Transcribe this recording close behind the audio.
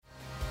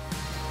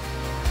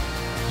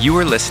You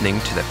are listening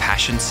to the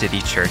Passion City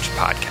Church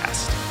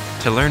podcast.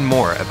 To learn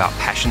more about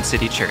Passion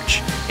City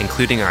Church,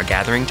 including our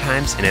gathering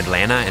times in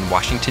Atlanta and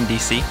Washington,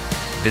 D.C.,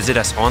 visit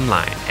us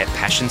online at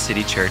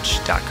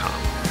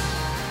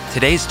passioncitychurch.com.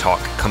 Today's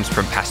talk comes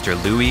from Pastor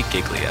Louis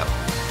Giglio.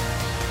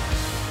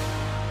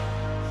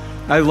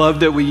 I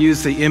love that we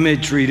use the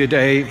imagery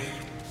today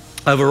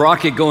of a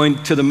rocket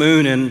going to the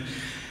moon, and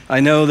I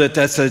know that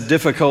that's a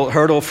difficult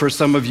hurdle for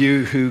some of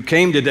you who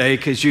came today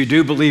because you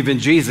do believe in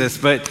Jesus,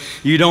 but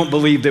you don't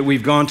believe that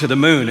we've gone to the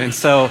moon, and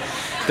so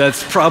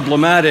that's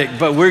problematic.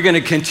 But we're going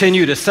to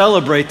continue to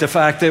celebrate the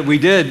fact that we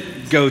did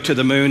go to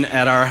the moon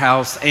at our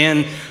house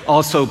and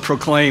also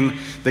proclaim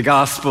the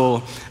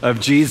gospel of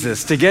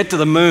Jesus. To get to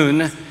the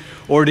moon,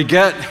 or to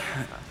get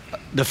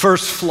the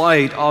first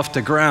flight off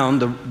the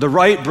ground, the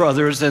Wright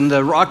brothers and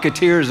the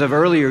Rocketeers of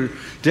earlier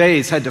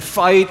days had to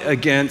fight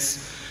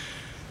against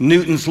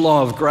Newton's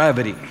law of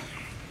gravity.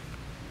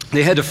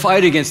 They had to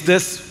fight against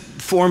this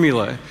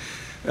formula.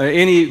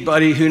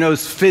 Anybody who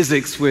knows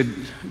physics would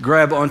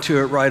grab onto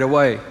it right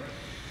away.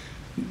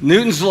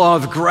 Newton's law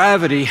of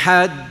gravity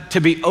had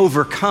to be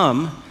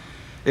overcome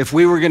if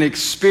we were going to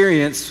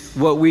experience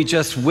what we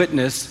just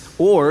witnessed,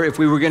 or if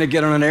we were going to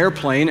get on an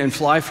airplane and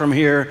fly from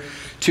here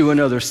to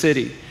another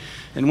city.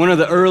 And one of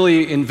the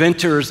early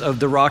inventors of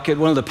the rocket,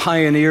 one of the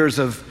pioneers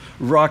of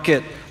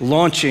rocket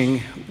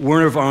launching,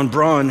 Wernher von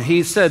Braun,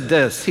 he said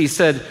this. He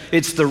said,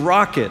 "It's the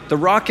rocket. The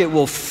rocket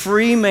will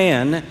free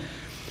man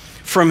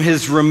from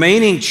his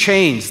remaining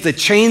chains, the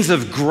chains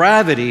of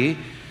gravity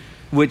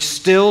which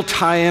still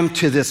tie him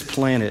to this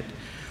planet.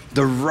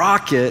 The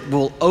rocket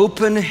will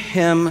open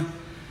him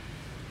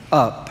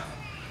up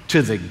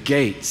to the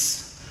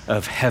gates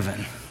of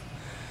heaven."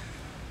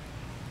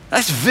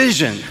 That's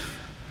vision.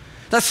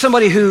 That's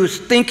somebody who's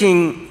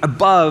thinking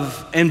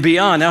above and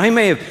beyond. Now, he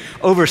may have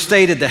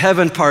overstated the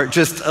heaven part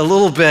just a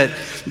little bit,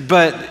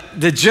 but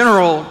the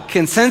general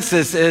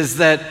consensus is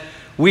that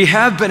we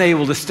have been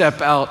able to step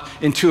out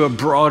into a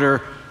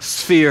broader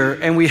sphere,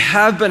 and we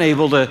have been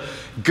able to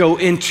go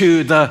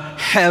into the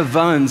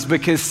heavens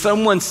because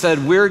someone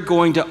said we're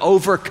going to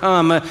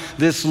overcome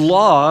this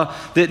law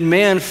that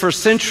man for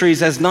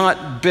centuries has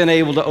not been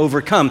able to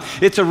overcome.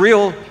 It's a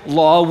real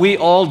law. We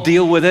all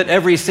deal with it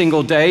every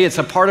single day. It's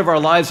a part of our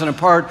lives and a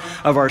part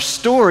of our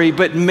story,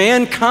 but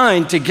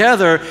mankind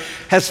together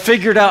has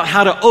figured out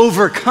how to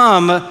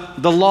overcome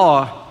the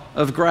law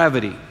of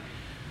gravity.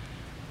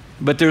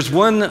 But there's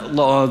one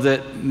law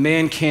that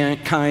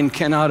mankind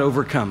cannot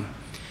overcome,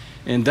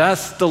 and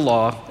that's the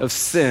law of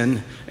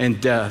sin and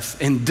death.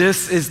 And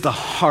this is the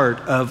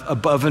heart of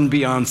Above and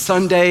Beyond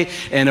Sunday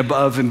and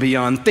Above and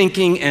Beyond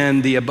Thinking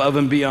and the Above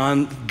and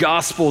Beyond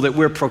gospel that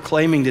we're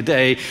proclaiming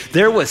today.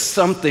 There was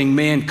something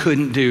man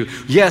couldn't do.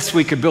 Yes,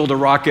 we could build a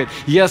rocket.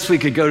 Yes, we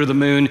could go to the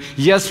moon.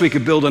 Yes, we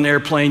could build an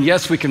airplane.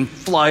 Yes, we can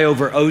fly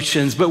over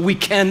oceans, but we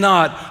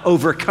cannot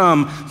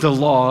overcome the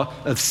law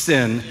of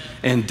sin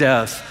and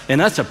death.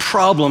 And that's a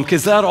problem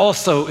because that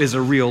also is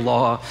a real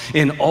law,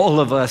 and all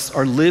of us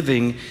are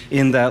living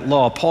in that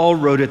law. Paul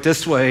wrote it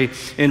this way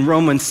in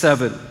Romans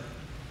 7.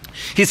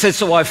 He said,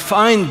 "So I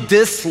find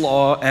this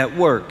law at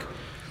work.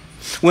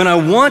 When I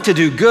want to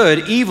do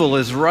good, evil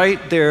is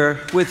right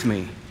there with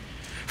me.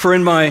 For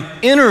in my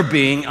inner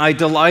being, I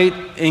delight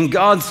in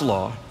God's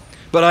law.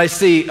 But I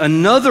see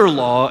another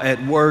law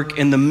at work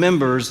in the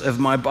members of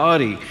my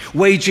body,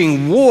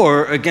 waging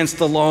war against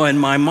the law in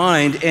my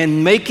mind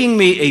and making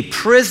me a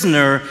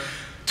prisoner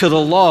to the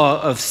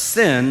law of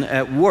sin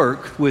at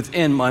work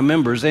within my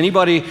members."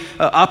 Anybody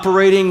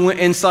operating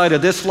inside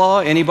of this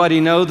law?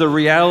 Anybody know the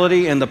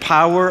reality and the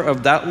power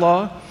of that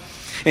law?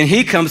 And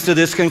he comes to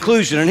this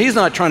conclusion, and he's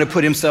not trying to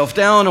put himself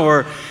down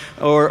or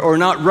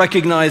not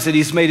recognize that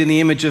he's made in the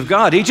image of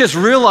God. He just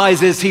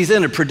realizes he's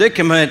in a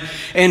predicament,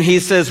 and he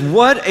says,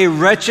 "What a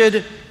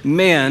wretched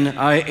man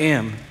I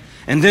am."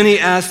 And then he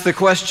asks the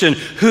question,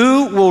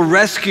 who will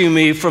rescue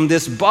me from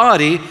this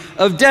body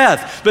of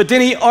death? But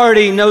then he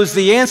already knows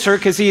the answer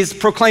because he's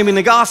proclaiming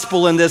the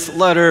gospel in this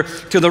letter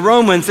to the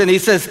Romans. And he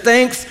says,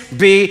 "Thanks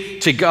be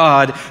to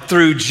God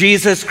through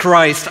Jesus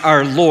Christ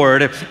our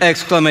Lord!"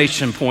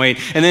 Exclamation point.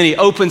 And then he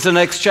opens the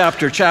next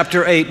chapter,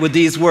 chapter 8, with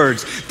these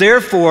words,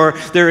 "Therefore,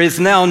 there is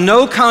now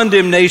no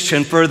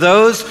condemnation for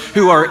those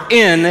who are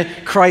in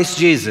Christ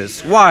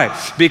Jesus." Why?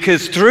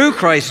 Because through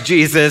Christ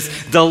Jesus,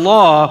 the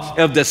law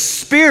of the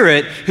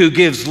Spirit who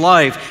gives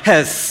life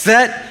has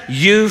set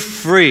you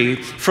free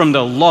from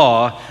the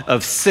law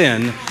of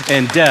sin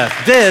and death.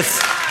 This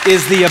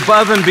is the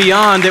Above and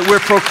Beyond that we're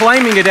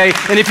proclaiming today.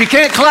 And if you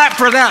can't clap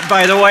for that,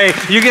 by the way,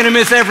 you're going to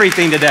miss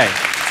everything today.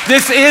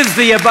 This is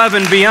the Above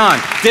and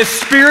Beyond, this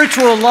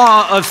spiritual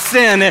law of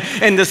sin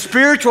and the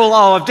spiritual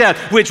law of death,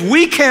 which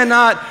we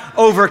cannot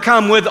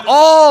overcome with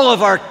all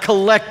of our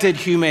collected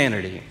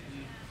humanity,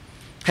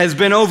 has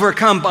been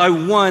overcome by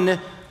one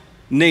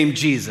named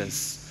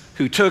Jesus,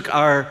 who took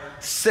our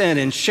sin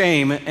and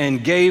shame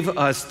and gave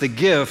us the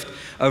gift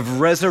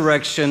of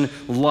resurrection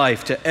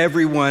life to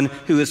everyone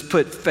who has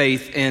put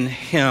faith in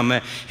him.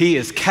 He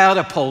is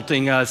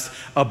catapulting us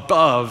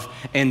above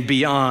and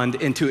beyond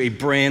into a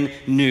brand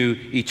new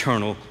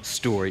eternal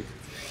story.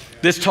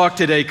 This talk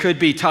today could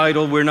be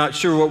titled, we're not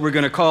sure what we're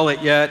going to call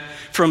it yet,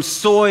 From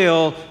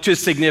Soil to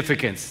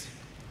Significance.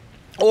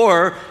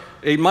 Or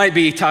it might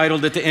be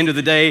titled at the end of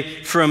the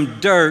day, From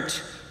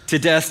Dirt to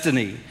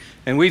Destiny.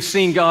 And we've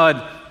seen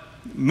God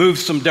move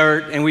some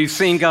dirt, and we've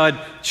seen God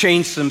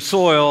change some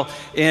soil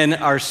in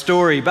our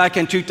story. Back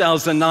in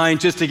 2009,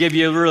 just to give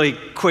you a really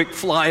quick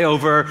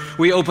flyover,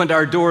 we opened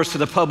our doors to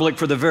the public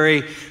for the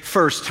very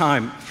first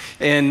time.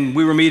 And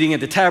we were meeting at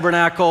the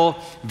Tabernacle,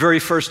 very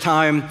first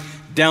time.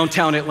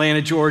 Downtown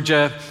Atlanta,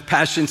 Georgia,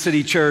 Passion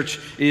City Church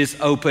is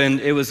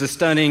open. It was a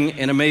stunning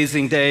and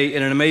amazing day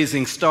and an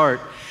amazing start.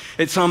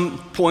 At some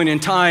point in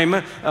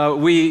time,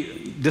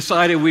 we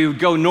decided we would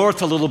go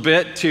north a little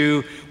bit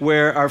to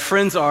where our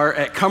friends are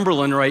at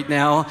Cumberland right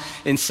now.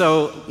 And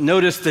so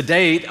notice the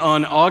date,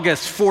 on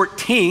August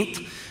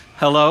 14th,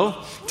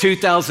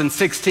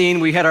 2016,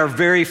 we had our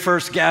very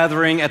first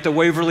gathering at the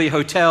Waverly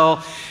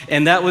Hotel,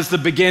 and that was the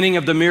beginning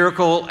of the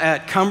miracle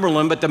at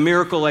Cumberland. But the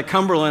miracle at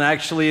Cumberland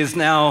actually is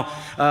now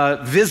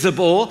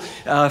visible.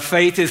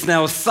 Faith is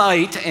now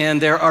sight,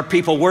 and there are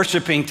people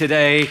worshiping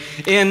today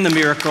in the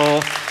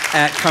miracle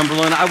at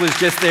Cumberland. I was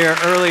just there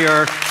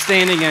earlier,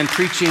 standing and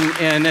preaching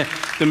in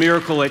the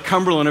miracle at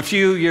Cumberland. A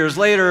few years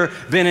later,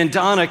 Ben and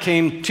Donna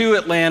came to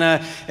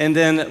Atlanta and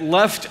then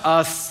left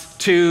us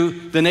to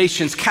the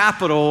nation's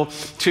capital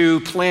to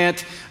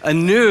plant a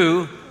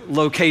new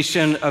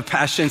location of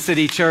Passion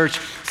City Church.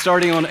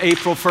 Starting on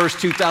April 1st,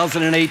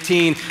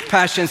 2018,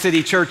 Passion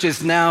City Church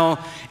is now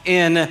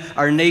in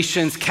our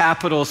nation's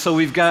capital. So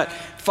we've got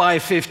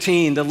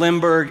 515, the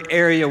Lindbergh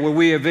area where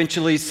we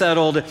eventually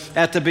settled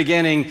at the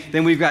beginning.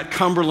 Then we've got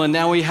Cumberland.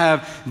 Now we have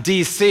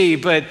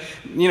DC. But,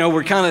 you know,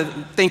 we're kind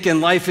of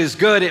thinking life is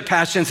good at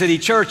Passion City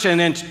Church.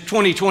 And in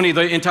 2020,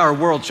 the entire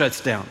world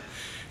shuts down.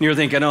 And you're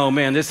thinking, oh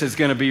man, this is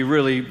going to be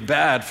really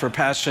bad for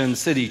Passion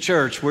City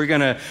Church. We're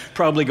going to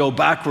probably go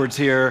backwards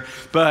here.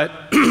 But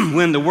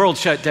when the world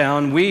shut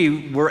down,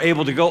 we were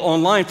able to go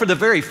online for the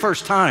very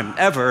first time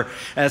ever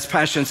as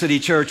Passion City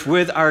Church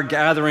with our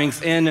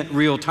gatherings in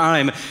real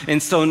time.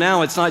 And so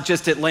now it's not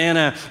just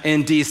Atlanta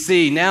and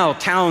DC. Now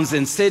towns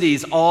and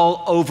cities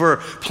all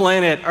over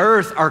planet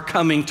Earth are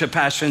coming to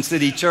Passion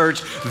City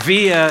Church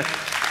via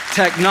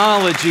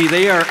technology.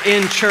 They are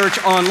in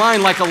church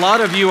online, like a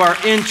lot of you are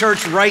in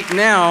church right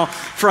now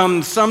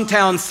from some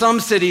town, some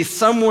city,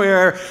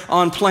 somewhere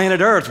on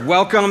planet Earth.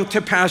 Welcome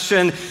to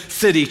Passion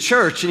City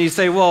Church. And you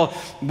say, well,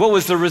 what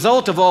was the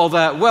result of all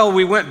that? Well,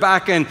 we went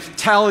back and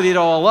tallied it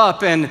all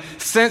up. And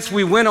since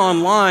we went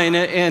online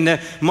in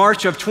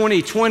March of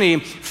 2020,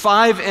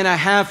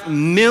 5.5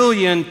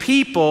 million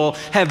people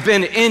have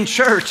been in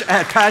church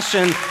at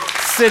Passion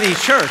City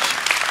Church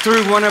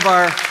through one of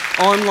our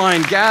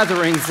online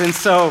gatherings. And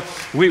so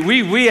we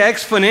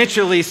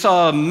exponentially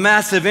saw a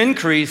massive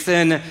increase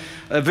in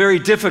a very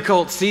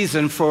difficult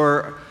season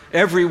for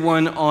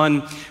everyone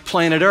on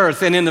planet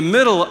Earth. And in the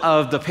middle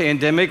of the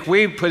pandemic,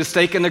 we put a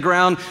stake in the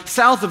ground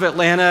south of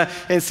Atlanta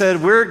and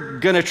said, we're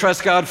going to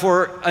trust God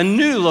for a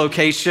new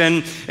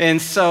location. And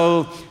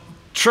so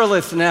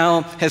Trilith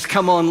now has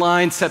come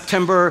online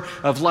September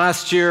of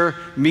last year,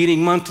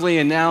 meeting monthly,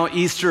 and now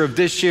Easter of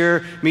this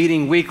year,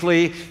 meeting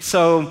weekly.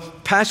 So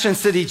Passion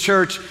City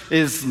Church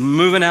is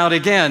moving out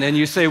again. And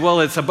you say,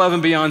 well, it's Above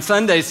and Beyond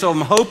Sunday, so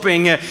I'm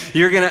hoping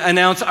you're going to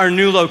announce our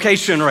new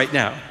location right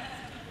now.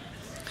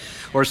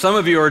 Or some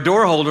of you are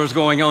door holders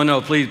going, oh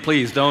no,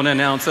 please don't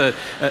announce a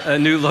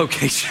new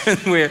location.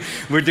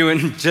 We're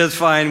doing just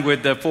fine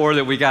with the 4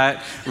 that we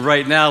got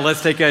right now.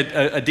 Let's take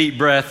a deep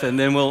breath and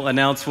then we'll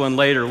announce one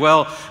later.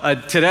 Well,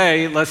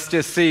 today, let's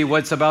just see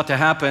what's about to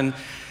happen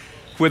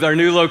with our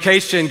new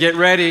location. Get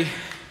ready.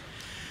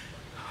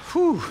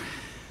 Whew.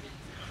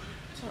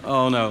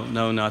 Oh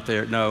no, not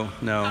there. No.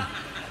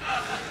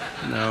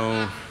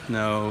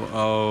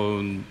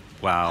 Oh,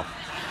 wow.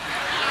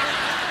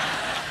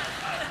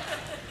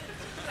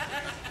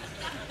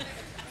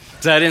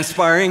 Is that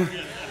inspiring?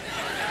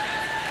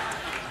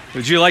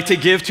 Would you like to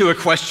give to a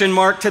question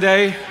mark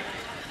today?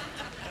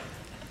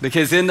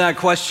 Because in that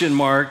question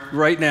mark,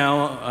 right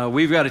now,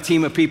 we've got a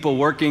team of people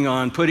working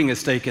on putting a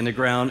stake in the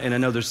ground in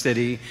another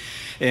city.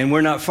 And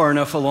we're not far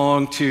enough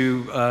along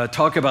to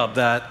talk about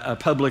that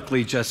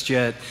publicly just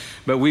yet,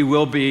 but we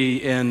will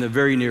be in the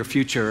very near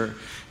future.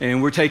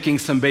 And we're taking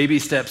some baby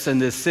steps in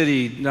this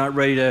city, not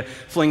ready to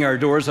fling our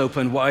doors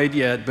open wide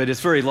yet, but it's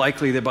very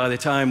likely that by the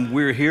time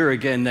we're here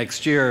again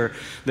next year,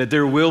 that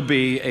there will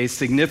be a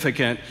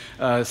significant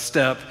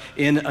step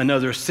in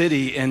another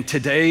city. And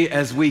today,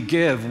 as we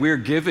give, we're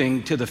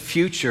giving to the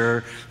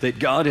future that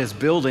God is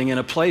building in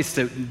a place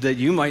that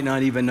you might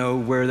not even know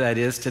where that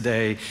is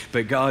today,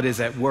 but God is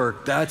at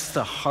work. That's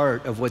the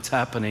heart of what's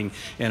happening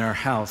in our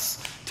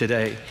house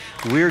today.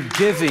 We're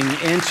giving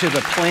into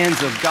the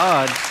plans of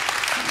God,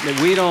 that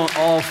we don't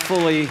all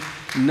fully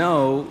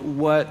know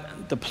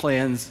what the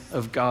plans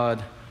of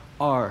God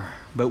are,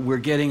 but we're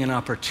getting an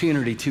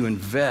opportunity to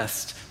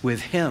invest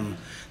with him,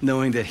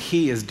 knowing that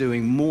he is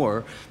doing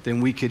more than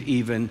we could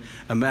even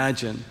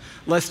imagine.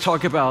 Let's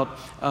talk about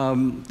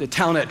the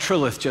town at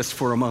Trilith just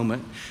for a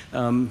moment.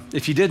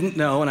 If you didn't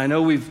know, and I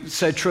know we've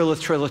said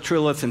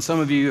Trilith, and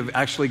some of you have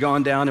actually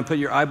gone down and put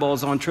your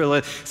eyeballs on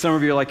Trilith. Some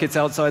of you are like, it's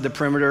outside the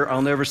perimeter,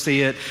 I'll never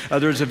see it.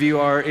 Others of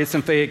you are, it's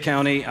in Fayette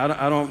County.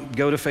 I don't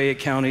go to Fayette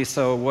County,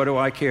 so what do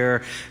I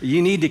care?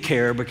 You need to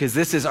care, because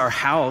this is our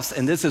house,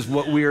 and this is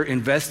what we're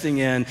investing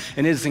in,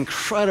 and it is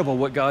incredible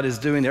what God is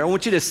doing there. I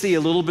want you to see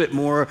a little bit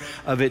more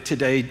of it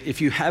today. If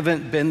you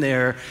haven't been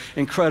there,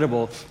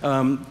 incredible.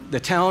 The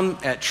town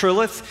at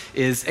Trilith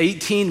is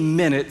 18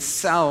 minutes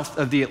south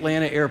of the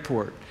Atlanta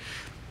airport.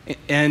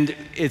 And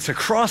it's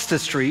across the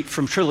street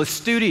from Trilith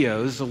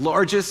Studios, the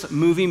largest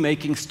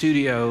movie-making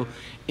studio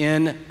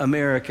in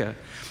America.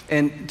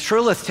 And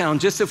Trilith Town,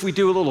 just if we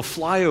do a little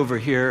flyover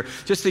here,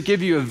 just to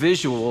give you a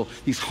visual,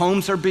 these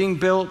homes are being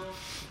built.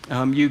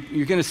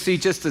 You're going to see,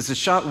 just as the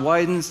shot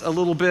widens a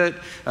little bit,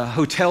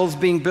 hotels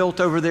being built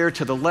over there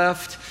to the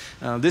left.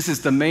 This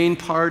is the main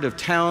part of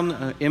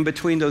town. In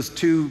between those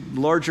two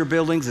larger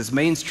buildings is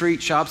Main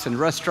Street, shops and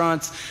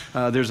restaurants.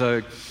 There's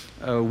a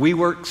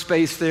WeWork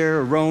space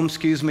there,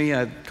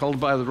 I called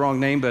by the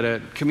wrong name, but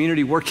a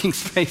community working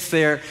space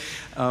there.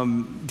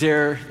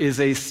 There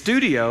is a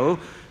studio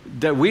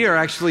that we are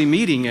actually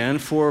meeting in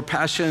for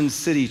Passion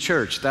City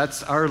Church.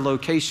 That's our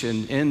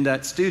location in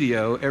that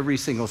studio every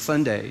single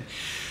Sunday.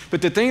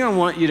 But the thing I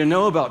want you to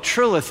know about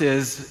Trilith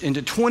is, in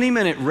the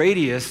 20-minute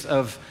radius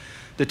of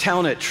the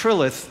town at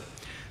Trilith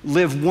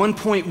live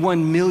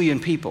 1.1 million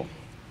people.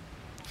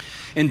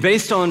 And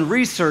based on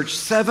research,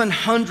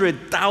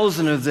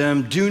 700,000 of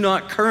them do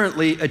not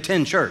currently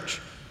attend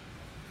church.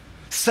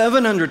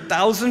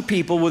 700,000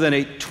 people within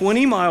a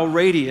 20-mile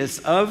radius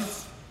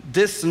of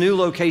this new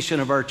location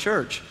of our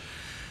church.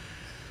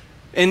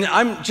 And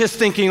I'm just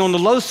thinking on the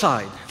low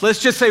side. Let's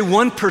just say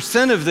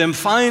 1% of them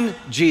find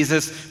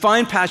Jesus,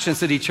 find Passion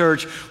City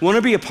Church, want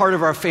to be a part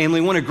of our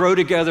family, want to grow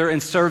together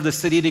and serve the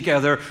city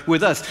together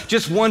with us.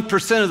 Just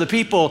 1% of the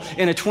people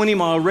in a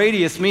 20-mile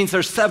radius means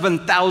there's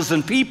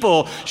 7,000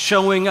 people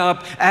showing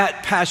up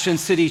at Passion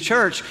City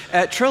Church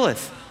at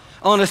Trilith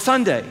on a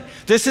Sunday.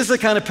 This is the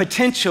kind of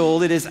potential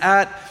that is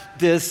at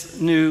this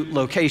new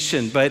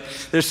location. But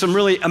there's some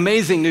really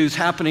amazing news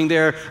happening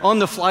there. On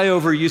the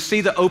flyover, you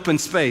see the open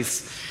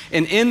space.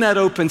 And in that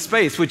open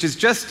space, which is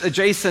just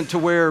adjacent to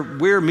where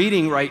we're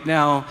meeting right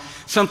now,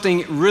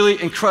 something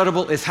really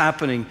incredible is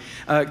happening.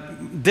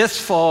 This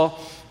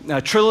fall,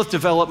 Trilith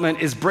Development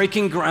is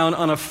breaking ground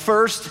on a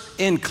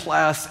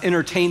first-in-class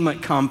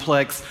entertainment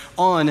complex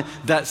on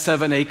that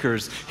 7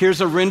 acres.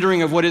 Here's a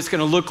rendering of what it's going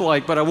to look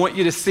like, but I want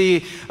you to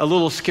see a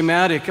little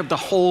schematic of the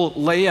whole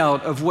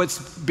layout of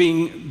what's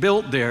being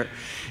built there.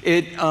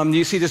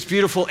 You see this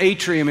beautiful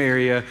atrium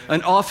area,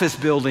 an office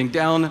building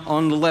down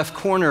on the left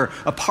corner,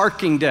 a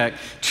parking deck,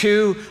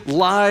 2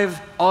 live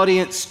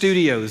audience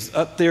studios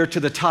up there to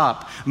the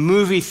top,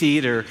 movie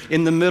theater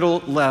in the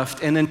middle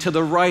left, and then to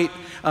the right,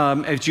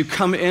 as you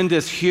come in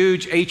this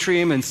huge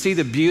atrium and see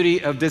the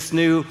beauty of this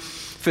new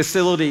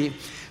facility,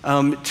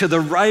 to the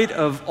right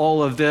of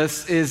all of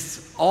this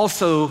is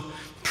also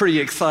pretty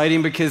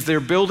exciting, because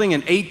they're building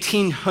an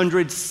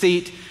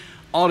 1,800-seat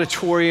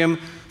auditorium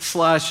 /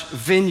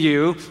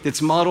 venue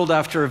that's modeled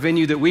after a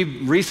venue that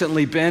we've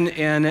recently been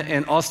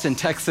in Austin,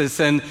 Texas.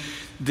 And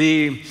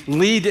the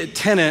lead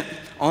tenant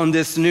on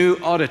this new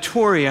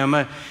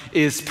auditorium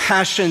is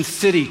Passion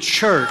City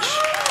Church.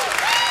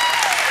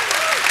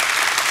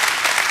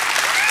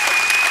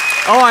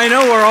 Oh, I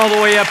know we're all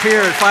the way up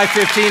here at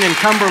 515 in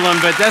Cumberland,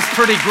 but that's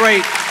pretty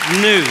great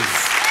news.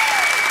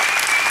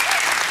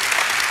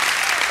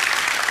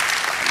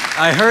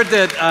 I heard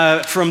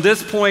that from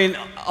this point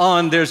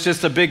on, there's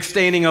just a big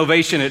standing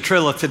ovation at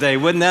Trilith today.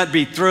 Wouldn't that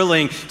be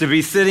thrilling to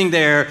be sitting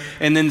there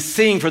and then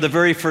seeing for the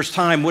very first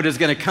time what is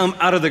going to come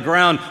out of the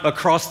ground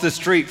across the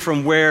street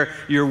from where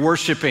you're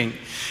worshiping?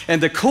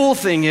 And the cool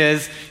thing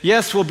is,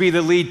 yes, we'll be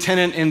the lead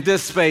tenant in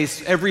this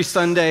space. Every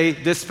Sunday,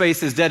 this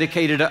space is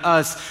dedicated to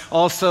us.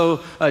 Also,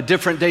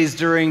 different days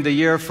during the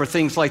year for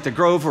things like the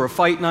Grove or a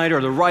Fight Night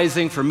or the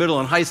Rising for middle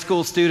and high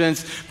school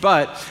students.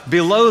 But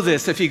below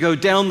this, if you go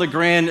down the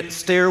grand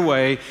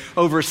stairway,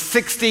 over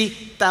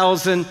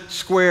 60,000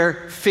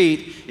 square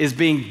feet is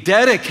being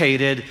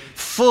dedicated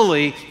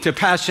fully to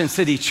Passion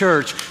City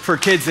Church for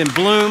Kids in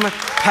Bloom,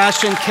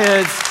 Passion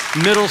Kids,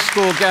 middle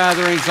school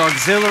gatherings,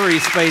 auxiliary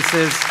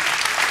spaces.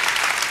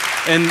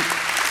 And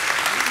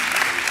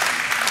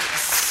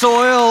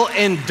soil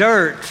and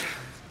dirt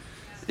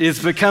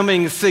is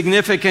becoming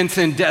significance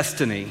in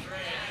destiny.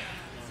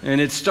 And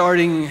it's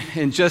starting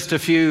in just a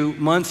few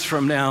months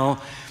from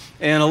now.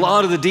 And a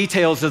lot of the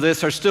details of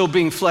this are still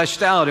being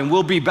fleshed out. And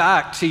we'll be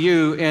back to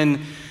you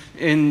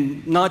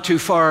in not too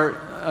far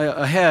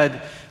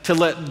ahead to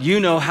let you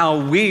know how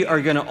we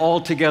are going to all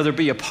together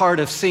be a part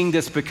of seeing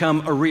this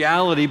become a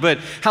reality, but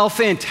how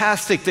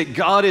fantastic that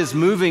God is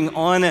moving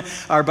on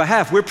our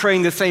behalf. We're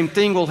praying the same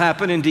thing will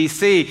happen in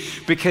D.C.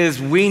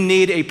 because we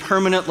need a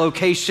permanent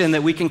location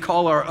that we can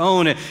call our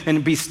own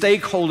and be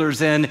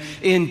stakeholders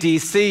in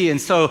D.C. And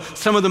so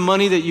some of the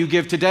money that you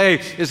give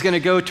today is going to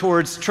go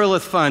towards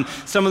Trilith Fund.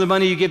 Some of the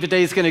money you give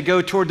today is going to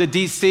go toward the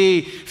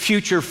D.C.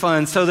 Future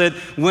Fund, so that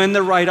when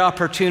the right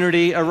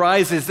opportunity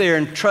arises there,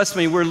 and trust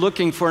me, we're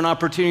looking for an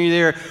opportunity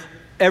there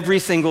every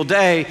single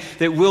day,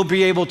 that we'll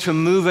be able to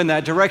move in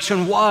that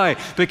direction. Why?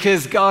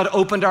 Because God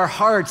opened our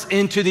hearts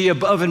into the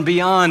above and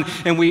beyond,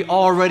 and we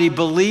already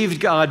believed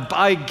God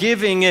by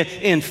giving it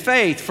in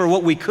faith for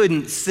what we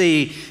couldn't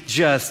see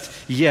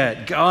just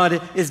yet.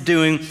 God is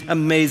doing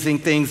amazing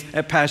things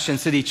at Passion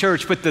City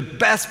Church, but the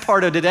best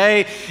part of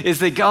today is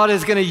that God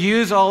is going to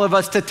use all of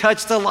us to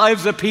touch the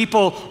lives of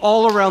people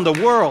all around the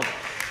world.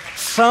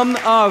 Some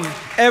of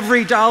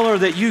every dollar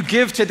that you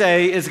give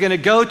today is going to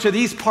go to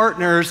these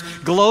partners,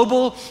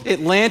 Global,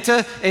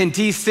 Atlanta, and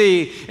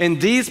DC.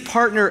 And these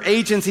partner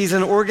agencies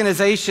and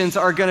organizations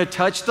are going to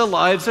touch the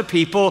lives of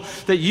people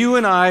that you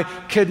and I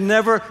could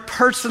never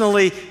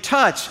personally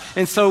touch.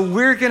 And so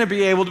we're going to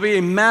be able to be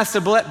a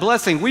massive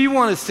blessing. We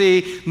want to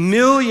see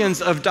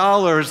millions of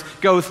dollars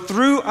go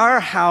through our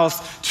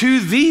house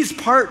to these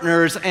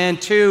partners and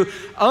to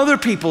other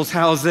people's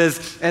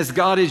houses as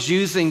God is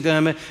using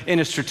them in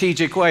a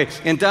strategic way.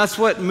 And that's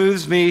what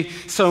moves me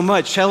so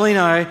much. Shelley and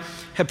I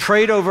have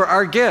prayed over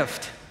our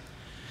gift.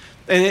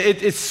 And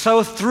it's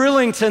so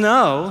thrilling to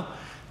know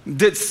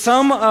that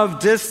some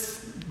of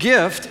this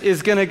gift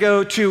is going to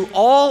go to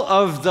all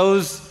of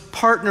those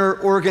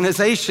partner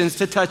organizations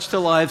to touch the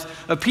lives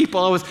of people.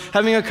 I was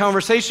having a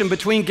conversation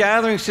between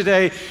gatherings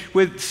today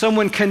with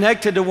someone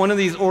connected to one of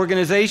these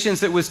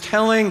organizations that was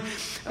telling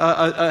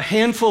a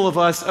handful of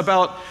us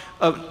about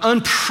an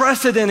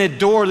unprecedented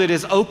door that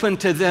is open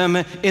to them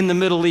in the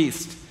Middle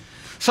East.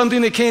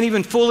 Something that can't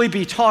even fully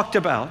be talked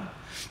about,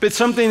 but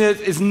something that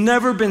has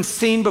never been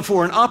seen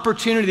before, an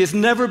opportunity that's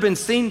never been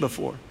seen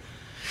before.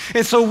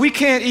 And so we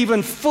can't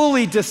even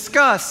fully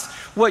discuss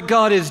what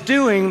God is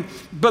doing,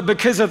 but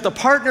because of the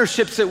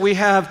partnerships that we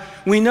have,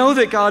 we know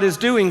that God is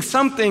doing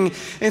something.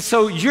 And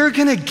so you're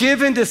going to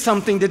give into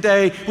something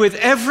today. With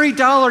every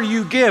dollar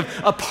you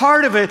give, a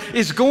part of it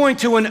is going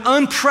to an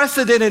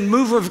unprecedented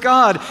move of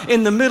God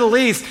in the Middle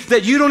East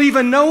that you don't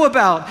even know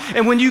about.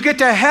 And when you get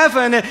to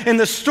heaven and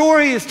the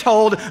story is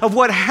told of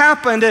what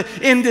happened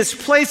in this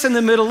place in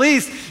the Middle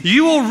East,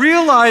 you will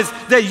realize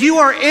that you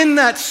are in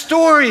that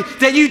story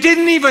that you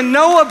didn't even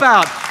know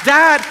about.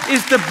 That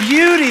is the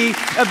beauty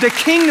of the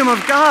kingdom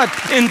of God,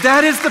 and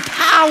that is the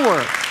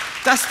power.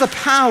 That's the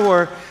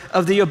power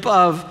of the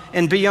above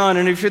and beyond.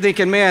 And if you're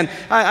thinking, man,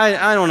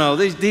 I don't know,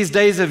 these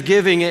days of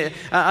giving,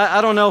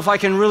 I don't know if I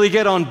can really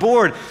get on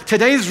board.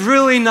 Today's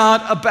really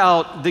not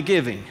about the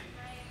giving.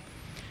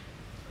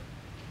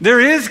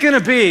 There is going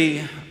to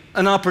be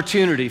an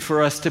opportunity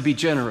for us to be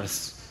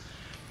generous.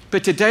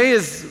 But today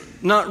is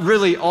not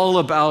really all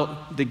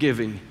about the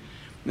giving.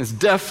 It's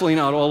definitely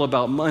not all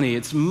about money.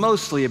 It's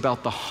mostly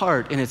about the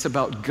heart, and it's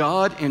about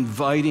God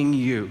inviting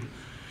you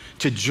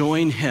to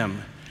join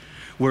Him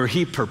where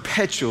He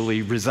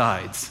perpetually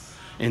resides,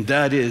 and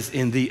that is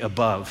in the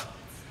above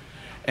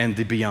and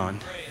the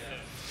beyond.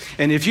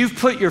 And if you've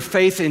put your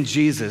faith in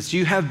Jesus,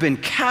 you have been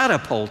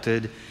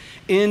catapulted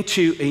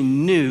into a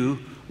new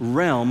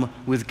realm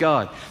with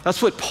God.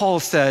 That's what Paul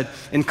said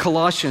in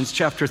Colossians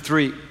chapter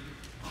 3.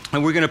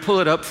 And we're going to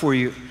pull it up for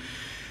you.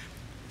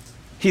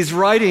 He's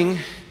writing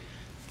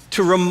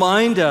to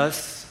remind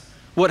us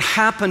what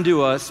happened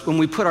to us when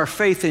we put our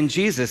faith in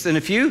Jesus. And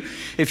if you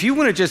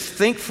want to just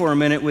think for a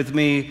minute with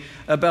me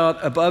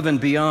about above and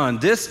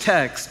beyond, this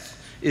text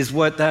is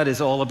what that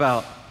is all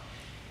about.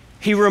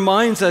 He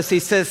reminds us, he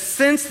says,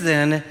 since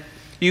then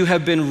you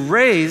have been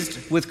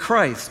raised with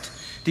Christ.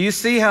 Do you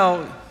see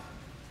how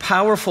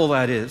powerful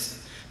that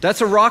is?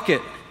 That's a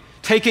rocket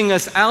taking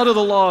us out of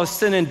the law of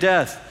sin and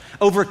death,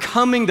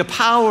 overcoming the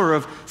power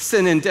of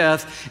sin and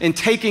death, and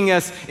taking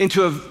us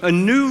into a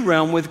new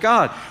realm with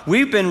God.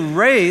 We've been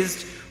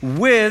raised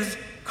with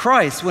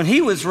Christ. When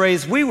He was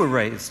raised, we were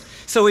raised.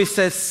 So he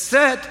says,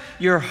 set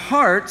your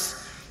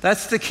hearts,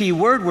 that's the key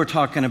word we're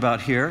talking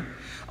about here,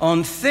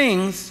 on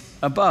things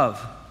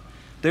above.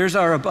 There's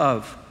our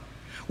above,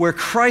 where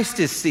Christ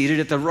is seated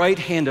at the right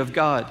hand of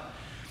God.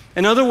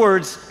 In other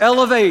words,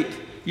 elevate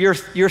your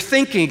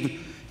thinking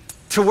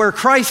to where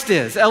Christ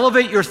is.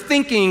 Elevate your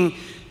thinking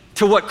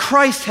to what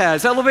Christ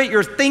has. Elevate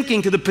your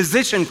thinking to the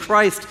position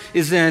Christ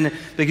is in,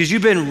 because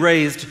you've been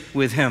raised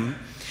with Him.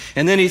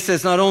 And then he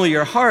says, not only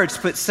your hearts,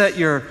 but set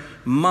your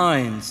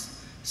minds.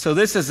 So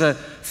this is a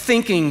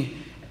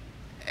thinking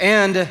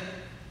and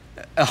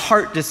a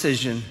heart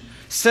decision.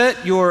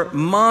 Set your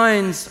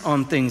minds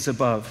on things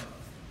above.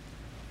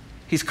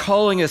 He's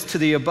calling us to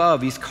the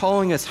above. He's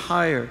calling us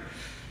higher.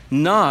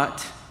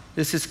 Not,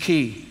 this is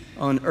key,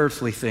 on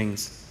earthly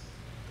things.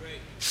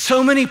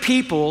 So many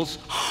people's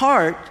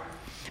heart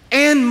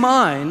and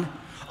mind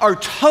are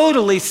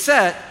totally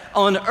set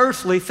on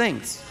earthly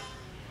things.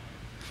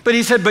 But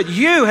he said, but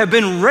you have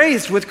been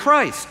raised with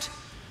Christ,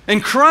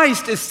 and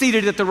Christ is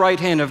seated at the right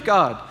hand of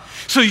God.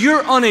 So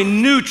you're on a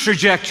new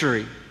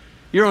trajectory.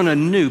 You're on a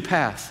new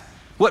path.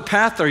 What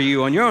path are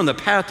you on? You're on the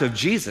path of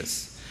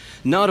Jesus,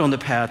 not on the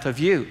path of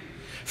you.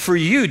 For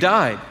you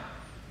died.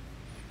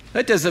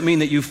 That doesn't mean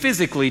that you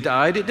physically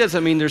died. It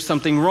doesn't mean there's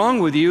something wrong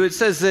with you. It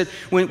says that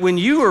when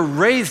you were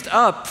raised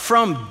up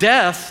from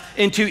death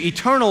into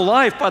eternal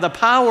life by the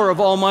power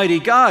of Almighty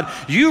God,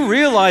 you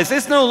realize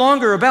it's no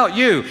longer about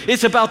you.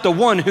 It's about the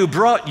one who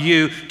brought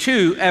you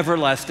to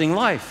everlasting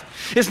life.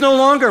 It's no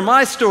longer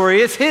my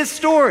story, it's his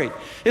story.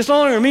 It's no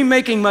longer me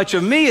making much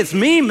of me, it's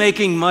me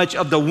making much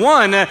of the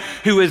one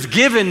who has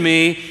given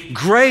me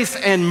grace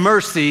and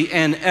mercy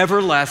and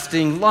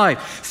everlasting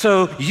life.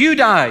 So you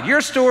died.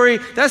 Your story,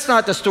 that's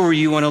not the story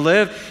you want to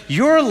live.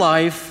 Your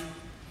life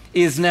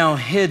is now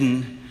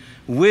hidden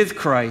with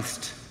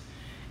Christ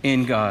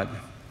in God.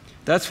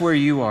 That's where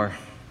you are.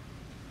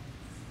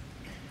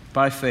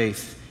 By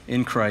faith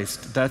in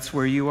Christ. That's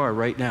where you are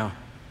right now.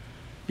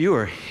 You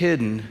are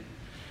hidden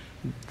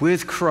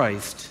with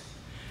Christ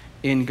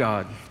in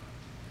God.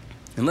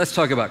 And let's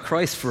talk about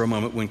Christ for a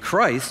moment. When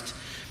Christ,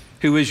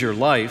 who is your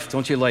life,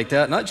 don't you like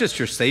that? Not just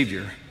your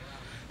Savior,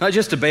 not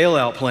just a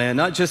bailout plan,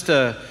 not just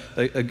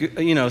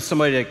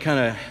somebody to kind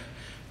of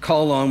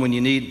call on when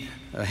you need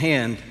a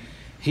hand.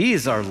 He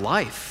is our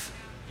life.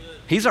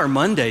 He's our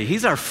Monday.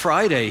 He's our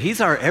Friday. He's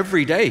our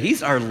everyday.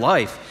 He's our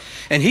life.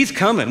 And he's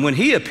coming. When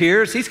he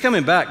appears, he's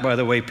coming back, by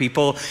the way,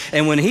 people.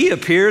 And when he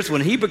appears,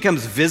 when he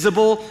becomes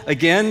visible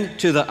again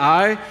to the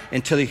eye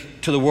and to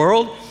the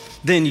world,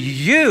 then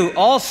you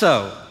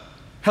also,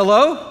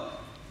 hello?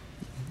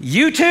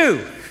 You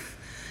too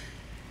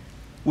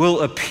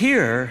will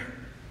appear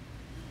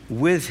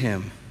with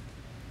him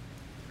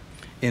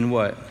in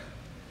what?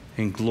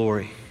 In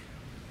glory.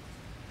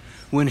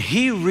 When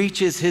he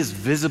reaches his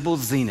visible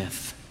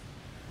zenith,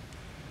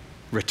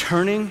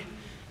 returning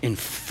in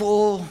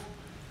full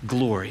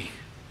glory,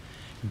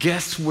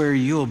 guess where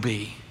you'll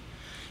be?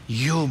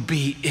 You'll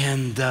be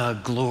in the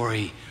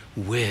glory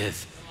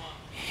with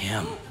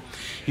him.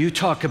 You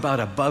talk about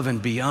above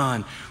and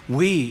beyond.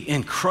 We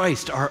in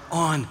Christ are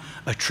on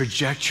a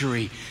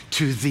trajectory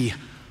to the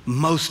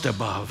most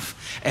above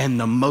and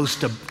the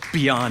most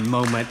beyond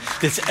moment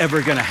that's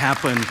ever going to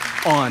happen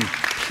on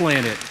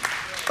planet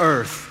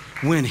Earth.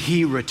 When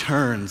he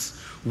returns,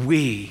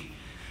 we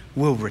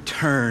will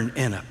return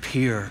and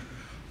appear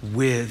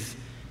with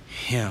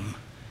him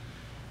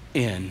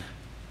in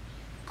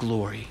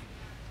glory.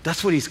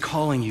 That's what he's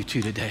calling you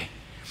to today.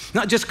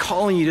 Not just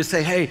calling you to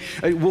say,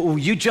 hey, will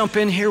you jump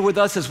in here with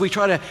us as we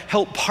try to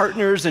help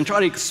partners and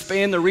try to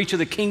expand the reach of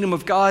the kingdom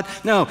of God?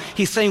 No,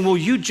 he's saying, will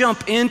you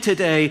jump in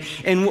today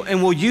and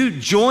will you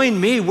join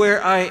me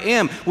where I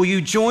am? Will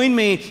you join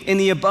me in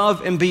the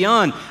above and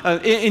beyond,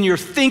 in your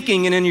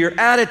thinking and in your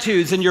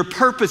attitudes and your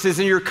purposes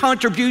and your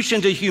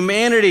contribution to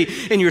humanity,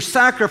 in your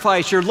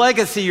sacrifice, your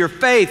legacy, your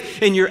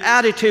faith, in your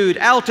attitude,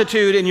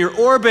 altitude, in your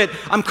orbit?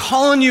 I'm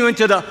calling you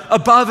into the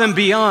above and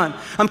beyond.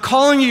 I'm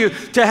calling you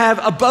to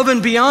have above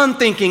and beyond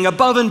thinking,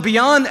 above and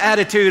beyond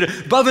attitude,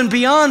 above and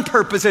beyond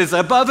purposes,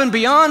 above and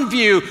beyond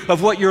view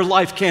of what your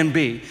life can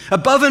be,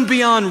 above and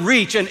beyond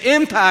reach and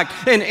impact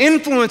and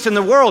influence in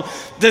the world.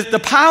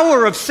 The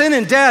power of sin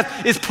and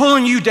death is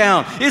pulling you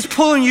down. It's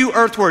pulling you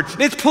earthward.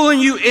 It's pulling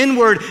you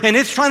inward, and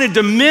it's trying to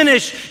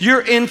diminish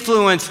your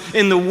influence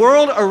in the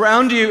world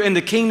around you in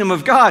the kingdom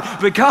of God.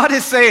 But God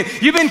is saying,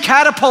 you've been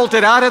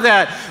catapulted out of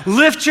that.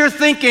 Lift your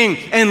thinking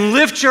and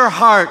lift your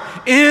heart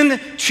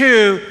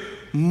into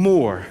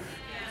more.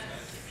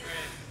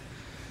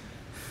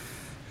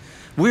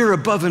 We're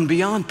above and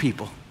beyond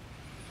people.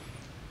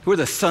 We're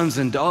the sons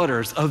and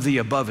daughters of the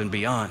above and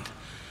beyond.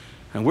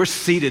 And we're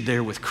seated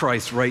there with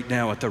Christ right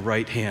now at the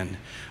right hand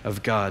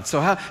of God.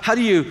 So how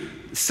do you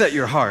set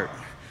your heart?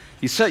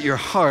 You set your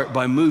heart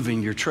by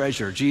moving your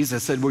treasure.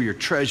 Jesus said where your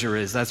treasure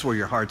is, that's where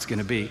your heart's going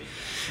to be.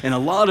 And a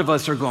lot of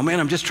us are going, man,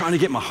 I'm just trying to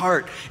get my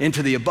heart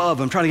into the above.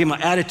 I'm trying to get my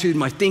attitude,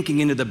 my thinking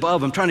into the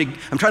above. I'm trying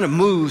to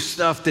move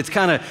stuff that's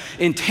kind of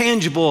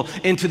intangible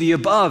into the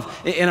above.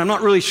 And I'm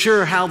not really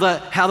sure how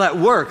that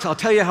works. I'll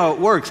tell you how it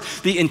works.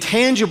 The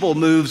intangible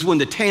moves when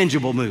the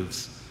tangible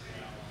moves.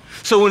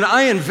 So when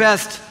I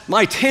invest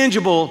my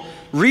tangible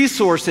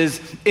resources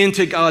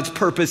into God's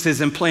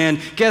purposes and plan,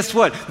 guess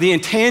what? The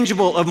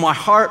intangible of my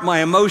heart,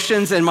 my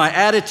emotions, and my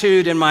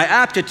attitude and my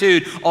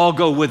aptitude all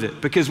go with it,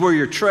 because where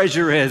your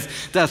treasure is,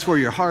 that's where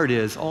your heart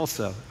is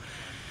also.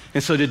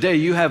 And so today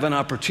you have an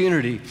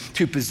opportunity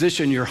to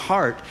position your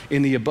heart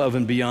in the above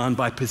and beyond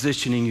by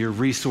positioning your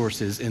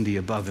resources in the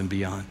above and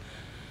beyond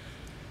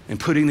and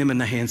putting them in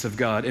the hands of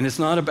God. And it's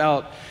not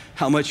about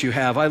how much you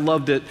have. I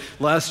loved it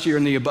last year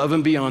in the Above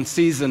and Beyond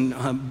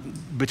season,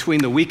 between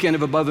the weekend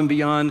of Above and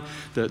Beyond,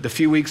 the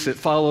few weeks that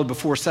followed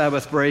before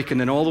Sabbath break, and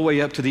then all the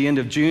way up to the end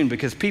of June,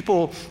 because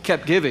people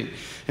kept giving.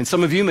 And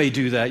some of you may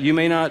do that. You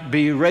may not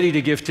be ready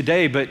to give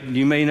today, but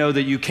you may know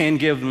that you can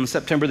give on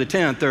September the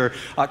 10th or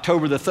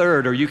October the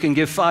 3rd, or you can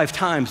give 5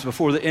 times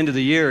before the end of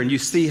the year, and you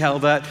see how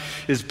that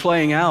is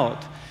playing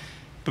out.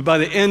 But by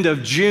the end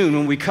of June,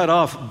 when we cut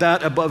off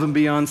that Above and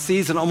Beyond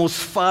season,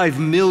 almost $5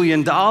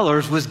 million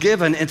was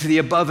given into the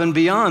Above and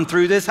Beyond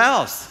through this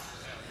house.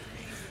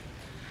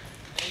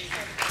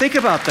 Think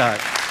about that.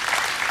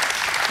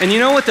 And you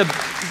know what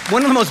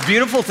one of the most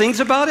beautiful things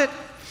about it?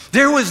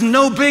 There was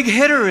no big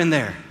hitter in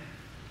there.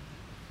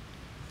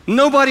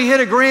 Nobody hit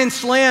a grand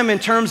slam in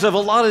terms of a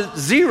lot of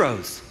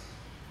zeros.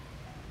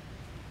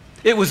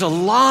 It was a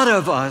lot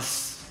of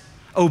us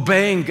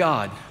obeying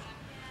God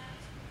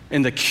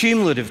and the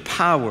cumulative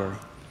power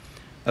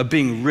of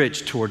being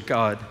rich toward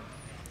God.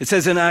 It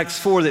says in Acts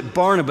 4 that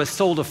Barnabas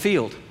sold a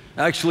field.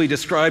 Actually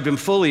described him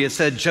fully. It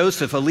said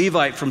Joseph, a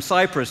Levite from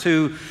Cyprus,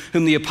 whom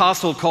the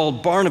apostle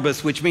called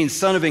Barnabas, which means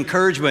son of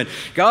encouragement.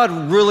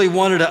 God really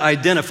wanted to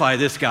identify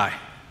this guy.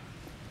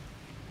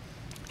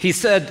 He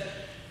said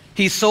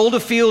he sold a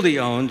field he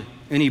owned,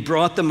 and he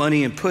brought the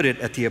money and put it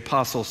at the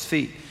apostles'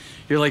 feet.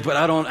 You're like, but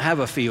I don't have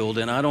a field,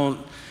 and I don't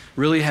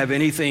really have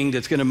anything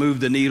that's going to move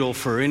the needle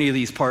for any of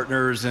these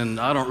partners, and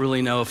I don't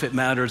really know if it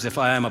matters if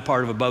I am a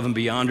part of Above and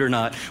Beyond or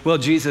not. Well,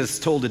 Jesus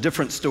told a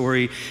different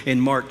story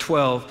in Mark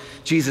 12.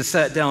 Jesus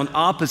sat down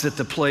opposite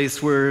the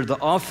place where the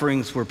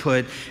offerings were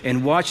put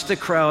and watched the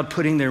crowd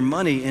putting their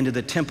money into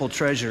the temple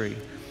treasury.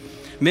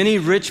 Many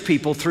rich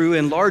people threw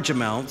in large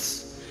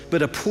amounts,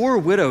 but a poor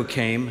widow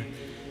came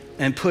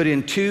and put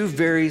in 2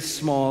 very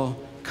small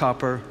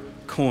copper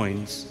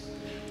coins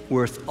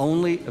worth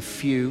only a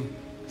few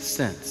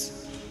cents.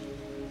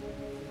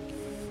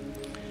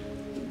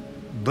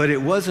 But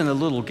it wasn't a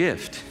little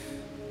gift.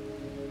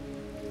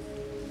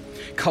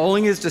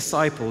 Calling his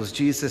disciples,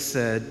 Jesus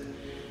said,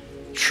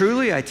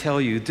 "Truly I tell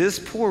you, this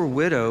poor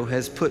widow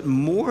has put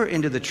more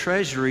into the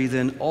treasury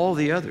than all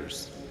the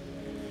others.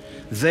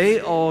 They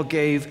all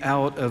gave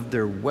out of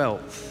their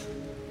wealth,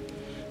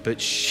 but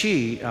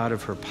she, out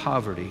of her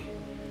poverty,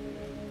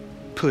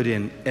 put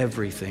in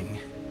everything,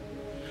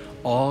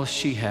 all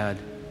she had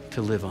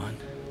to live on."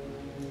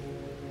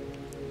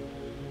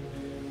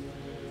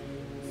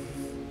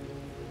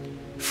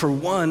 For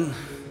one,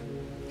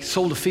 he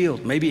sold a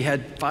field. Maybe he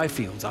had 5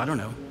 fields, I don't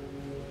know.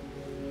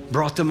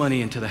 Brought the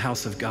money into the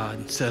house of God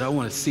and said, I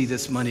want to see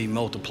this money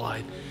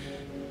multiplied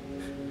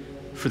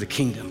for the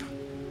kingdom.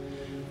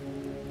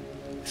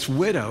 This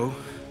widow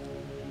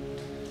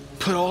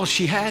put all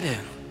she had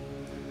in,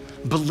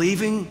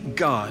 believing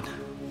God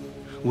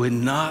would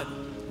not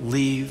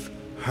leave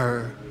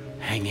her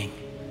hanging,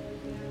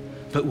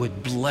 but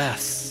would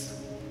bless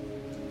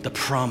the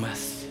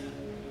promise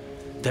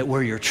that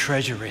where your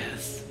treasure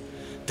is,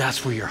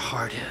 that's where your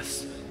heart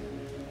is.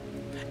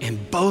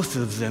 And both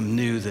of them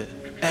knew the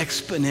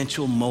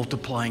exponential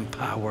multiplying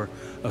power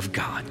of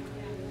God.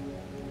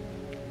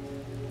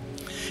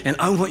 And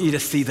I want you to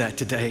see that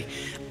today.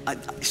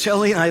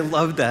 Shelley and I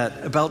love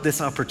that about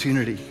this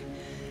opportunity.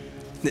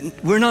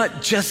 We're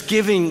not just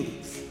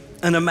giving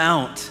an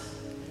amount.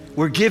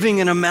 We're giving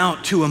an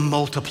amount to a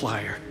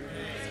multiplier.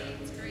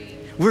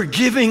 We're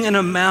giving an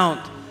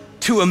amount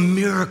to a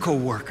miracle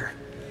worker.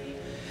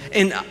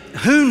 And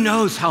who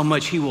knows how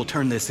much he will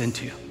turn this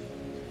into.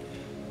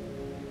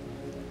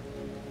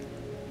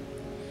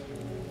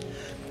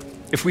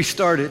 If we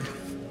started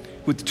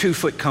with the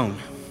 2-foot cone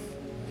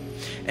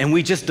and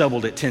we just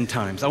doubled it 10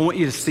 times, I want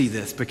you to see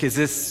this because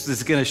this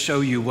is going to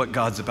show you what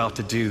God's about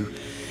to do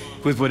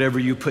with whatever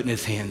you put in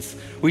his hands.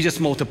 We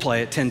just multiply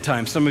it 10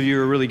 times. Some of you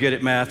are really good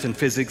at math and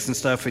physics and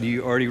stuff, and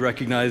you already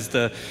recognize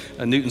the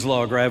Newton's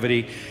law of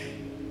gravity.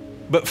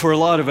 But for a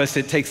lot of us,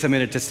 it takes a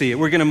minute to see it.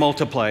 We're going to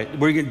multiply it.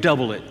 We're going to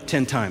double it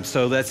 10 times.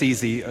 So that's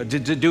easy.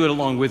 Do it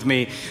along with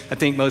me. I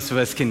think most of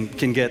us can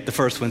get the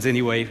first ones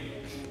anyway.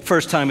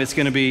 First time it's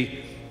going to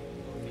be,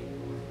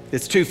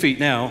 it's 2 feet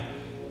now.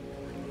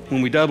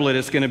 When we double it,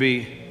 it's going to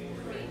be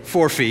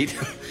 4 feet.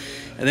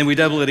 And then we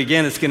double it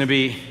again, it's going to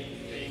be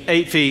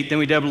 8 feet. Then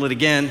we double it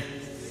again,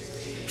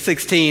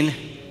 16.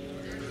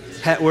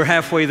 We're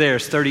halfway there.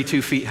 It's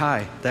 32 feet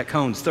high. That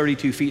cone's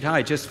 32 feet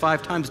high, just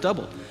 5 times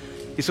doubled.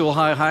 You say, well,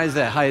 how high is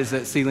that? High is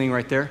that ceiling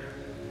right there?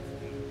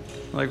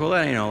 I'm like, well,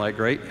 that ain't all that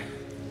great.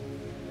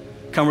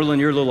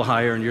 Cumberland, you're a little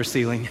higher in your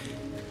ceiling.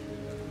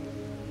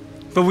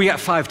 But we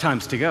got 5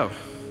 times to go.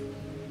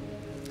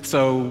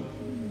 So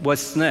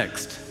what's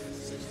next?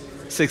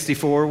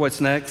 64,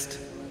 what's next?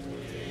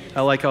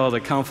 I like all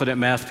the confident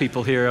math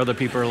people here. Other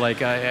people are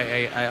like,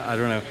 I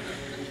don't know.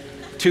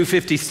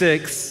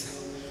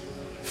 256,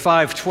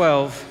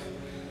 512,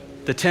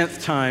 the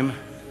 10th time,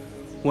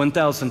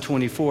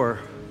 1,024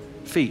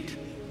 feet.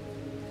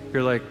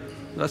 You're like,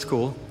 that's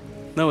cool.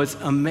 No, it's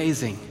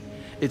amazing.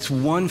 It's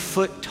 1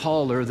 foot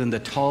taller than the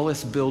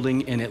tallest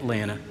building in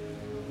Atlanta,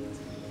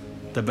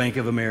 the Bank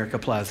of America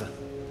Plaza.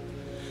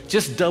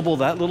 Just double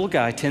that little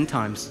guy 10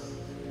 times.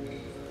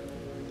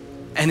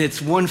 And it's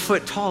 1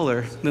 foot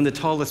taller than the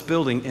tallest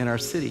building in our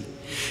city.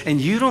 And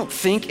you don't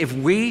think if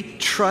we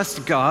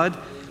trust God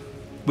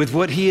with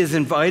what he is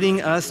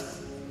inviting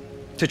us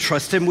to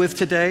trust him with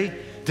today,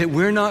 that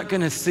we're not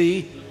going to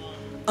see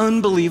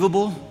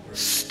unbelievable,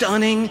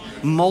 stunning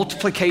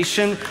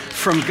multiplication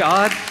from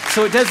God?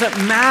 So it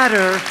doesn't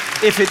matter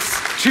if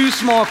it's 2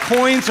 small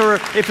coins or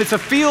if it's a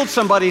field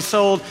somebody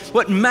sold.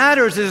 What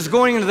matters is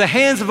going into the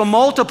hands of a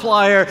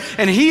multiplier,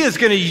 and he is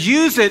going to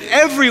use it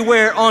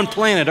everywhere on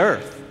planet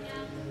Earth.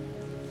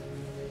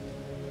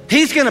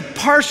 He's going to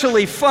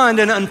partially fund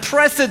an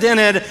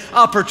unprecedented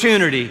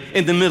opportunity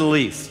in the Middle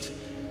East.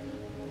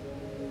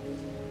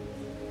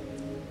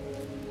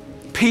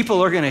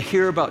 People are going to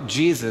hear about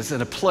Jesus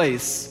in a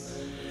place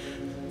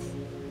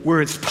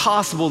where it's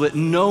possible that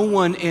no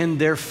one in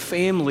their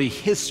family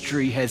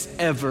history has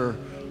ever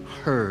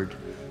heard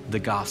the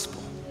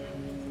gospel.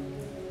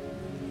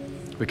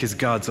 Because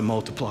God's a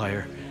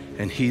multiplier,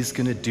 and he's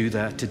going to do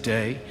that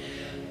today.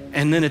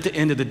 And then at the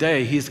end of the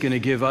day, he's going to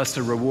give us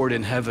a reward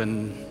in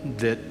heaven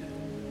that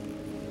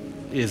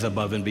is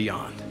above and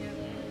beyond.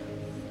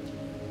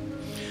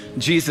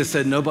 Jesus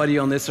said nobody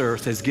on this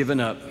earth has given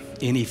up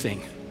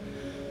anything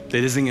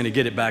that isn't going to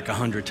get it back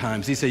 100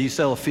 times. He said, you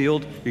sell a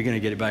field, you're going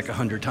to get it back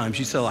 100 times.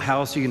 You sell a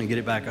house, you're going to get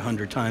it back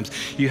 100 times.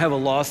 You have a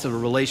loss of a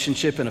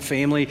relationship in a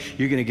family,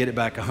 you're going to get it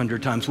back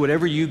 100 times.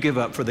 Whatever you give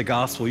up for the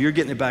gospel, you're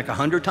getting it back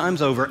 100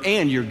 times over,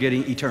 and you're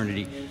getting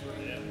eternity.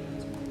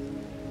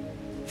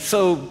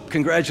 So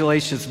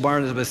congratulations,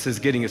 Barnabas is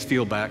getting his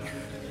field back.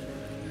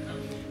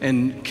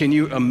 And can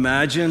you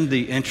imagine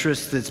the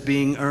interest that's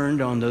being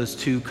earned on those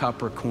 2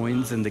 copper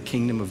coins in the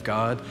kingdom of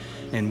God,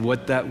 and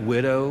what that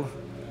widow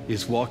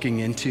is walking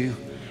into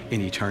in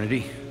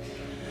eternity?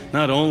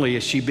 Not only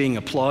is she being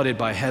applauded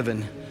by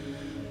heaven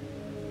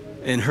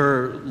and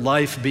her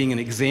life being an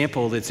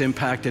example that's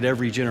impacted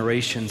every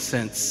generation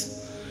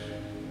since.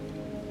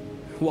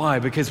 Why?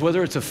 Because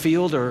whether it's a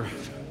field or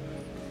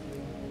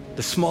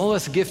the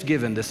smallest gift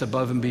given this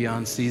above and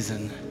beyond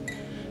season,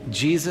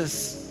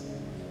 Jesus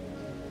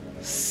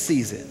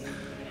sees it.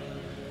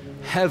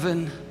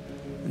 Heaven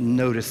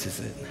notices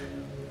it.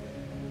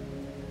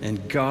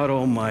 And God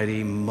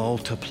Almighty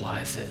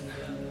multiplies it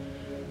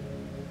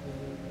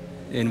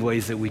in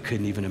ways that we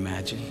couldn't even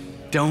imagine.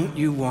 Don't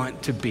you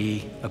want to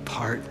be a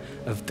part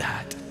of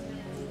that?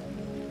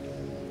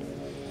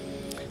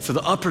 So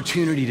the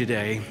opportunity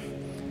today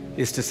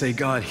is to say,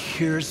 God,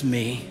 here's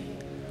me.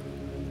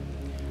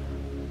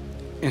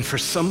 And for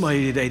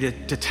somebody today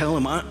to tell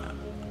him,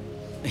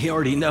 he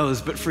already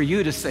knows, but for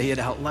you to say it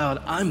out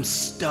loud, I'm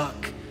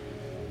stuck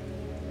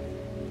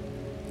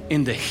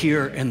in the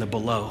here and the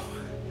below.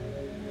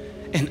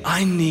 And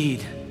I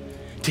need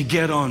to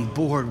get on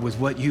board with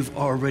what you've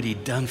already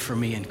done for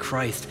me in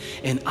Christ.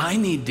 And I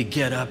need to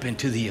get up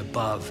into the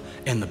above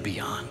and the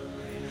beyond.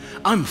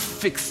 I'm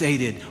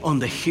fixated on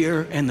the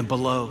here and the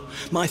below.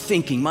 My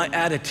thinking, my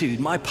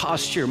attitude, my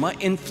posture, my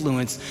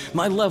influence,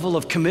 my level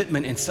of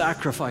commitment and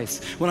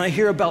sacrifice. When I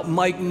hear about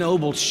Mike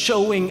Noble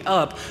showing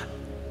up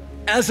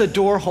as a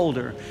door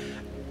holder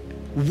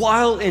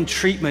while in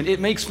treatment, it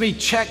makes me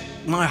check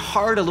my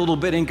heart a little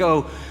bit and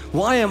go,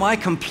 why am I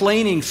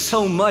complaining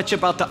so much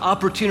about the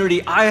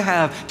opportunity I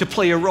have to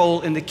play a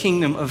role in the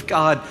kingdom of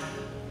God?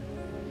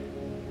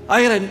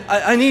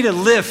 I need a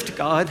lift,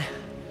 God.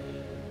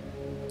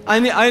 I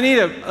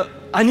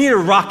need a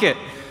rocket.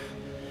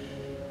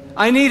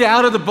 I need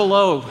out of the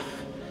below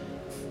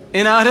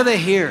and out of the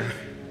here.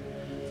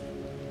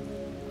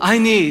 I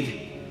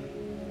need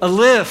a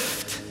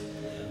lift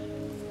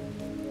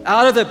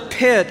out of the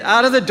pit,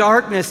 out of the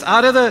darkness,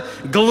 out of the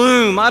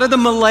gloom, out of the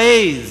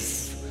malaise.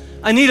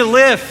 I need a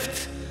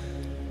lift.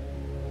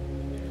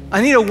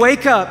 I need a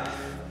wake up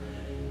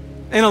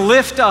and a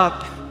lift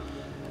up.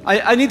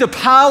 I need the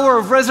power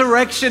of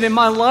resurrection in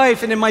my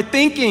life and in my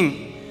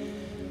thinking.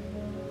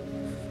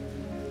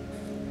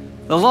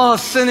 The law of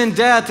sin and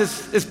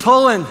death is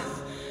pulling.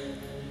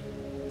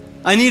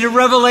 I need a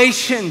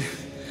revelation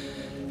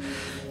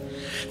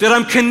that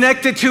I'm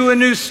connected to a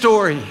new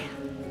story.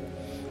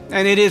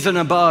 And it is an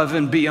above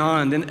and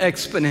beyond, an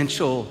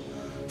exponential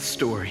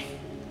story.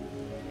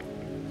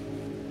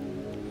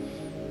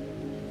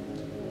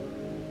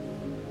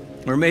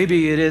 Or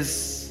maybe it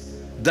is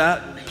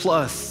that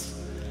plus,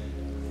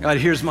 God,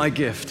 here's my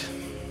gift.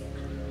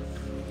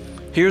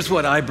 Here's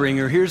what I bring,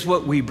 or here's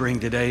what we bring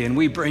today. And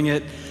we bring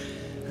it,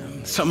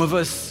 some of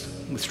us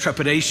with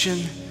trepidation.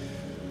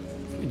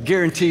 I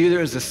guarantee you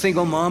there is a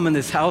single mom in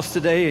this house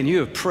today, and you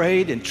have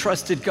prayed and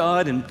trusted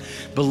God and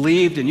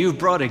believed, and you've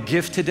brought a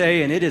gift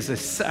today, and it is a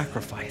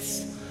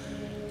sacrifice.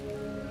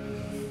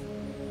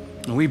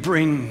 And we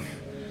bring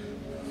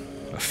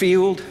a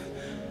field,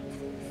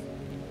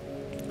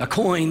 a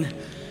coin,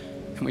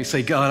 and we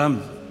say, God,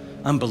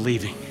 I'm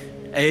believing.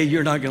 A,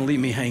 you're not going to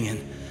leave me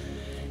hanging.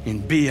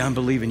 And B, I'm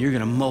believing you're going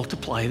to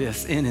multiply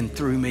this in and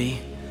through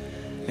me.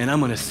 And I'm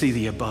going to see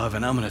the above,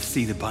 and I'm going to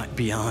see the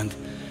beyond.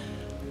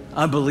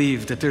 I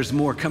believe that there's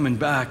more coming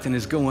back than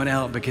is going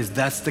out, because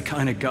that's the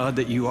kind of God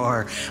that you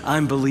are.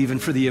 I'm believing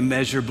for the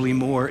immeasurably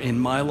more in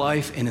my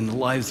life and in the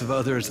lives of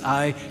others.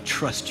 I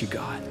trust you,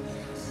 God.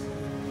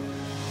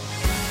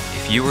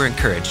 If you were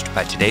encouraged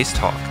by today's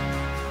talk,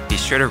 be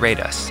sure to rate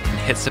us and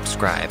hit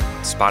subscribe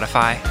on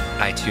Spotify,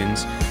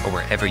 iTunes, or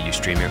wherever you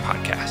stream your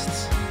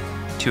podcasts.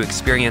 To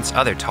experience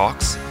other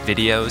talks,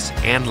 videos,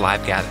 and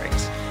live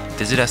gatherings,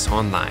 visit us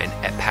online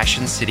at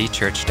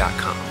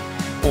PassionCityChurch.com,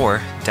 or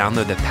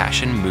download the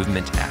Passion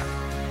Movement app.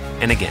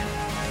 And again,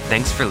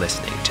 thanks for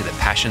listening to the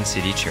Passion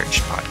City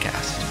Church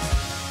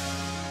podcast.